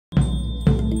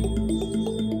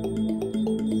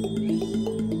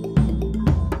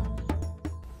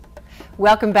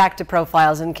Welcome back to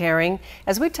Profiles in Caring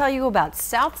as we tell you about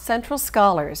South Central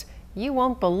scholars. You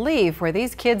won't believe where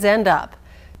these kids end up.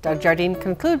 Doug Jardine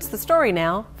concludes the story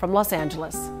now from Los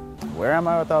Angeles. Where am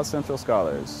I without Central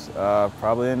scholars?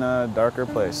 Probably in a darker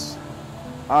place,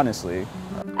 honestly.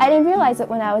 I didn't realize it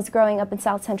when I was growing up in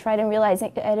South Central. I didn't realize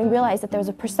that there was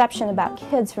a perception about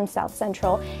kids from South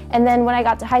Central. And then when I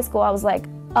got to high school, I was like,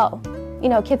 oh, you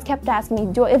know, kids kept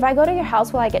asking me, if I go to your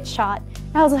house, will I get shot?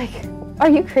 And I was like, are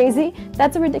you crazy?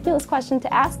 That's a ridiculous question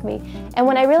to ask me. And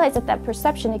when I realized that that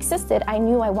perception existed, I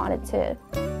knew I wanted to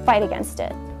fight against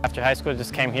it. After high school, I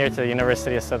just came here to the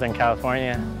University of Southern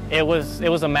California. It was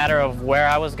a matter of where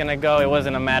I was going to go. It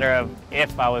wasn't a matter of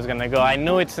if I was going to go. I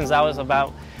knew it since I was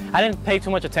I didn't pay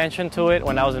too much attention to it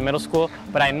when I was in middle school,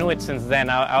 but I knew it since then.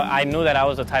 I knew that I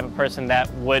was the type of person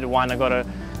that would want to go to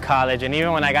college. And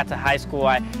even when I got to high school,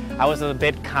 I was a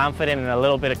bit confident and a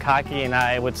little bit cocky, and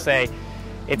I would say,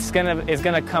 it's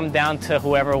gonna come down to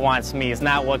whoever wants me. It's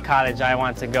not what college I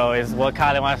want to go. It's what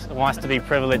college wants to be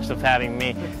privileged of having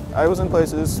me. I was in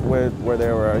places where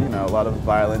there were, you know, a lot of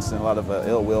violence and a lot of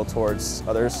ill will towards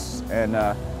others, and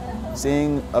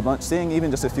seeing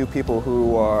even just a few people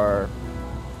who are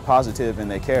positive and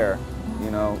they care,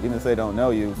 you know, even if they don't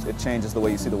know you, it changes the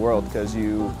way you see the world, because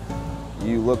you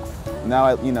look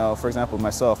now. You know, for example,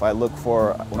 myself,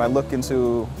 when I look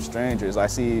into strangers, I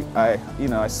see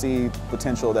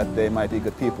potential that they might be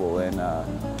good people, and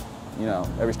you know,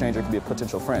 every stranger can be a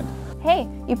potential friend. Hey,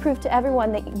 you proved to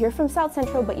everyone that you're from South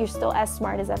Central, but you're still as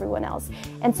smart as everyone else.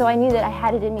 And so I knew that I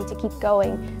had it in me to keep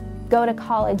going, go to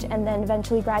college, and then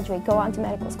eventually graduate, go on to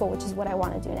medical school, which is what I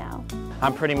want to do now.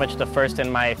 I'm pretty much the first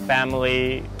in my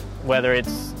family, whether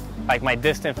it's like my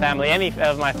distant family, any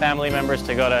of my family members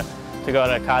to go to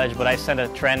college, but I set a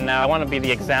trend now. I want to be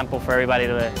the example for everybody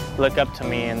to look up to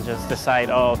me and just decide,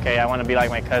 oh, okay, I want to be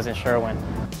like my cousin Sherwin.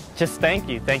 Just thank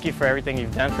you. Thank you for everything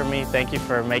you've done for me. Thank you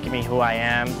for making me who I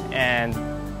am. And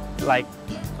like,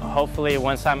 hopefully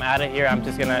once I'm out of here, I'm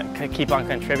just going to keep on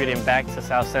contributing back to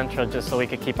South Central just so we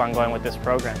could keep on going with this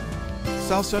program.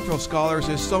 South Central Scholars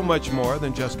is so much more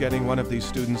than just getting one of these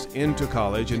students into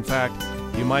college. In fact,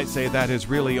 you might say that is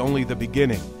really only the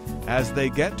beginning. As they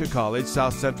get to college,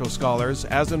 South Central Scholars,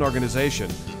 as an organization,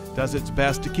 does its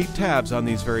best to keep tabs on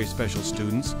these very special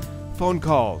students. Phone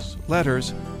calls,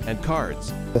 letters, and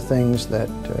cards. The things that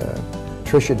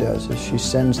Trisha does is she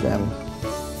sends them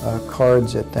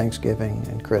cards at Thanksgiving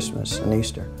and Christmas and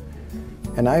Easter.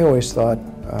 And I always thought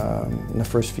in the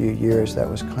first few years that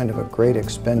was kind of a great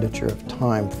expenditure of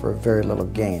time for very little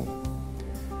gain.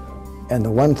 And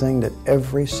the one thing that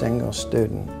every single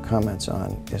student comments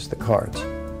on is the cards.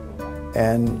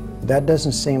 And that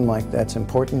doesn't seem like that's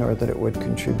important or that it would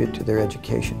contribute to their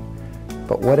education.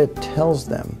 But what it tells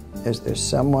them is there's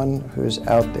someone who's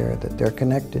out there that they're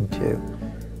connected to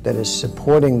that is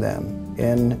supporting them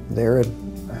in their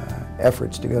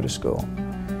efforts to go to school.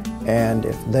 And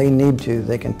if they need to,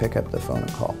 they can pick up the phone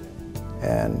and call.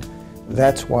 And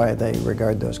that's why they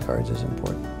regard those cards as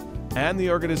important. And the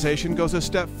organization goes a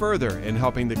step further in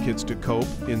helping the kids to cope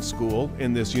in school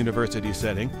in this university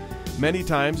setting, many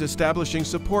times establishing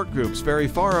support groups very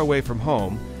far away from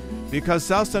home, because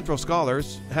South Central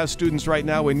Scholars has students right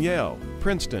now in Yale,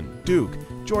 Princeton, Duke,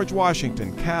 George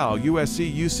Washington, Cal,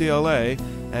 USC, UCLA,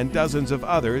 and dozens of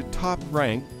other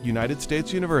top-ranked United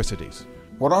States universities.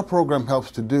 What our program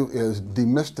helps to do is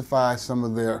demystify some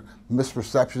of their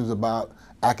misperceptions about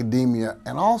academia,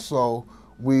 and also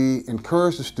we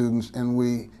encourage the students and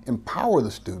we empower the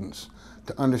students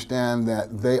to understand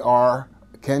that they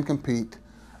can compete,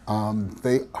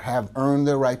 they have earned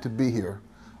their right to be here,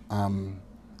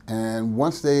 and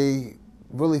once they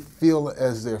really feel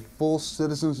as they're full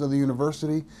citizens of the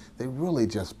university, they really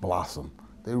just blossom.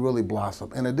 They really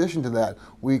blossom. In addition to that,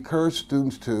 we encourage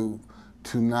students to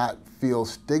not feel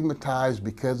stigmatized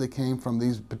because they came from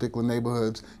these particular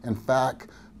neighborhoods. In fact,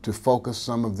 to focus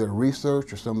some of their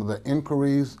research or some of the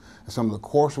inquiries and some of the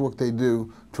coursework they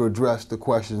do to address the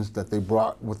questions that they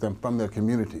brought with them from their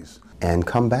communities. And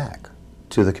come back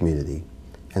to the community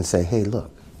and say, hey,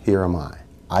 look, here am I.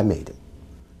 I made it.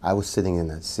 I was sitting in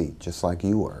that seat just like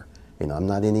you were. You know, I'm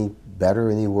not any better,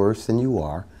 any worse than you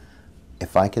are.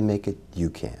 If I can make it,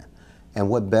 you can. And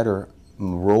what better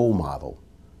role model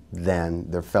than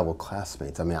their fellow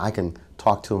classmates? I mean, I can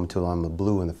talk to them until I'm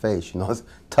blue in the face. You know, it's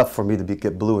tough for me to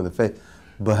get blue in the face,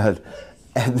 but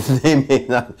and they may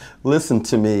not listen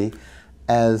to me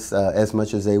as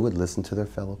much as they would listen to their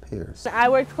fellow peers. I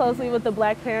worked closely with the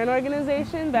Black Parent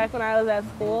Organization back when I was at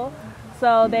school,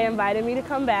 so they invited me to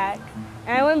come back.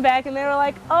 And I went back and they were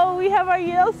like, oh, we have our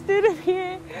Yale student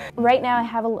here. Right now I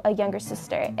have a younger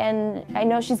sister, and I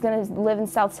know she's going to live in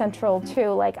South Central too,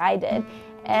 like I did.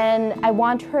 And I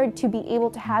want her to be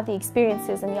able to have the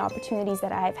experiences and the opportunities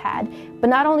that I've had. But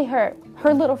not only her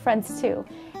little friends too.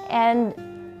 And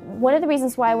one of the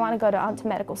reasons why I want to go on to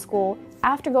medical school,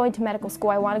 after going to medical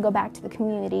school, I want to go back to the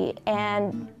community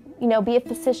and be a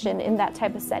physician in that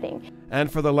type of setting.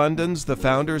 And for the Londons, the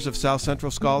founders of South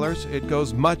Central Scholars, it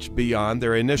goes much beyond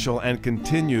their initial and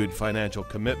continued financial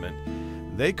commitment.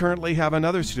 They currently have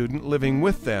another student living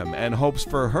with them, and hopes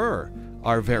for her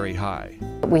are very high.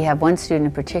 We have one student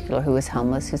in particular who is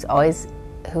homeless,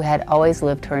 who had always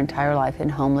lived her entire life in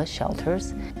homeless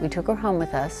shelters. We took her home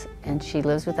with us, and she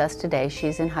lives with us today.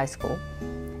 She's in high school,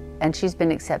 and she's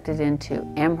been accepted into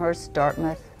Amherst,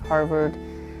 Dartmouth, Harvard,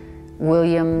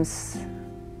 Williams,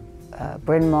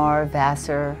 Bryn Mawr,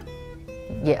 Vassar,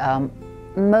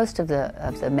 most of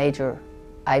the major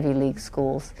Ivy League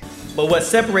schools. But what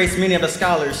separates many of the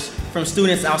scholars from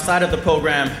students outside of the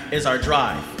program is our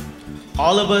drive.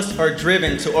 All of us are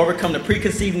driven to overcome the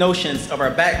preconceived notions of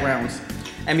our backgrounds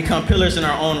and become pillars in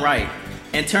our own right,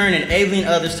 in turn enabling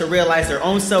others to realize their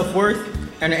own self-worth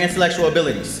and their intellectual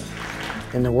abilities.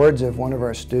 In the words of one of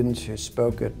our students who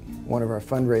spoke at one of our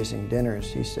fundraising dinners,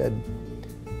 he said,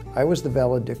 "I was the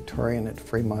valedictorian at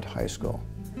Fremont High School.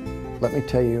 Let me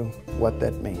tell you what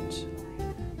that means.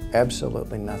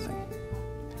 Absolutely nothing."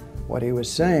 What he was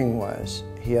saying was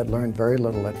he had learned very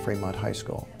little at Fremont High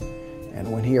School, and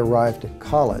when he arrived at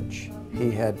college,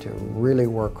 he had to really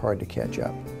work hard to catch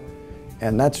up.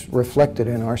 And that's reflected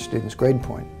in our students' grade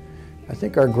point. I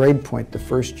think our grade point the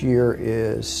first year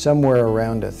is somewhere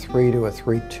around a 3 to a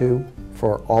 3.2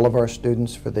 for all of our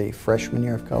students for the freshman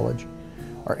year of college.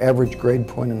 Our average grade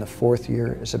point in the fourth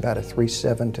year is about a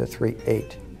 3.7 to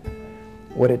 3.8.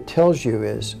 What it tells you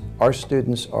is our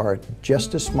students are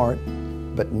just as smart,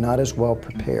 but not as well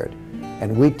prepared.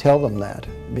 And we tell them that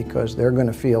because they're going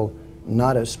to feel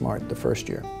not as smart the first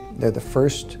year. They're the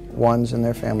first ones in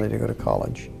their family to go to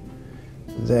college.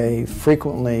 They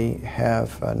frequently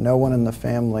have no one in the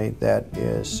family that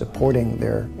is supporting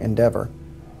their endeavor.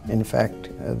 In fact,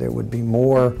 there would be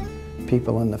more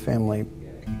people in the family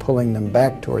pulling them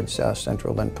back towards South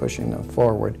Central than pushing them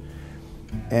forward.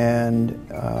 And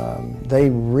they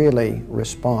really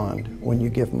respond when you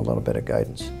give them a little bit of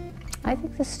guidance. I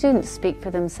think the students speak for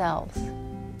themselves.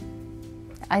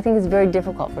 I think it's very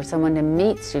difficult for someone to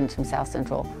meet students from South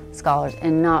Central Scholars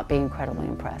and not be incredibly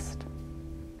impressed.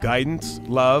 Guidance,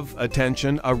 love,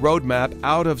 attention, a roadmap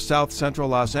out of South Central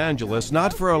Los Angeles,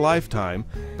 not for a lifetime,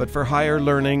 but for higher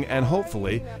learning and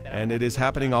hopefully, and it is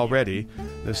happening already,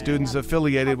 the students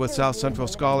affiliated with South Central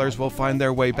Scholars will find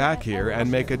their way back here and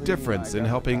make a difference in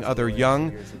helping other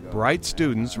young, bright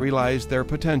students realize their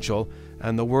potential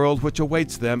and the world which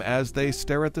awaits them as they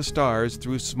stare at the stars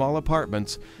through small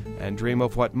apartments and dream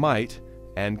of what might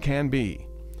and can be.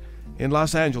 In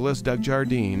Los Angeles, Doug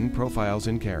Jardine, Profiles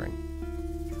in Caring.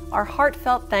 Our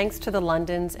heartfelt thanks to the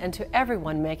Londons and to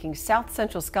everyone making South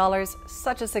Central Scholars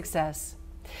such a success.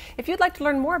 If you'd like to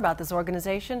learn more about this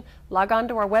organization, log on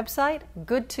to our website,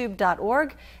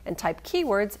 goodtube.org, and type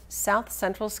keywords South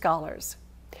Central Scholars.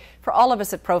 For all of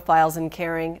us at Profiles in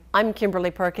Caring, I'm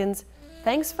Kimberly Perkins.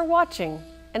 Thanks for watching,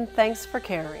 and thanks for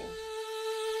caring.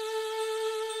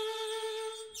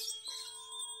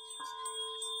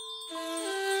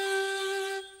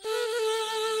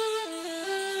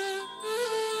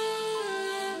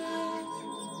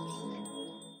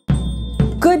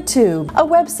 GoodTube, a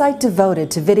website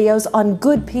devoted to videos on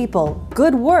good people,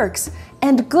 good works,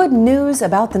 and good news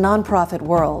about the nonprofit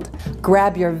world.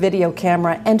 Grab your video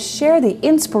camera and share the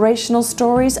inspirational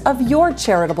stories of your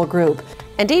charitable group.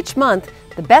 And each month,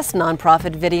 the best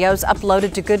nonprofit videos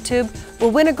uploaded to GoodTube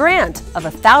will win a grant of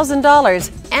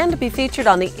 $1,000 and be featured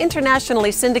on the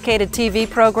internationally syndicated TV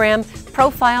program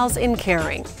Profiles in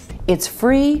Caring. It's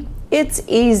free, it's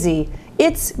easy,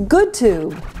 it's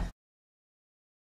GoodTube.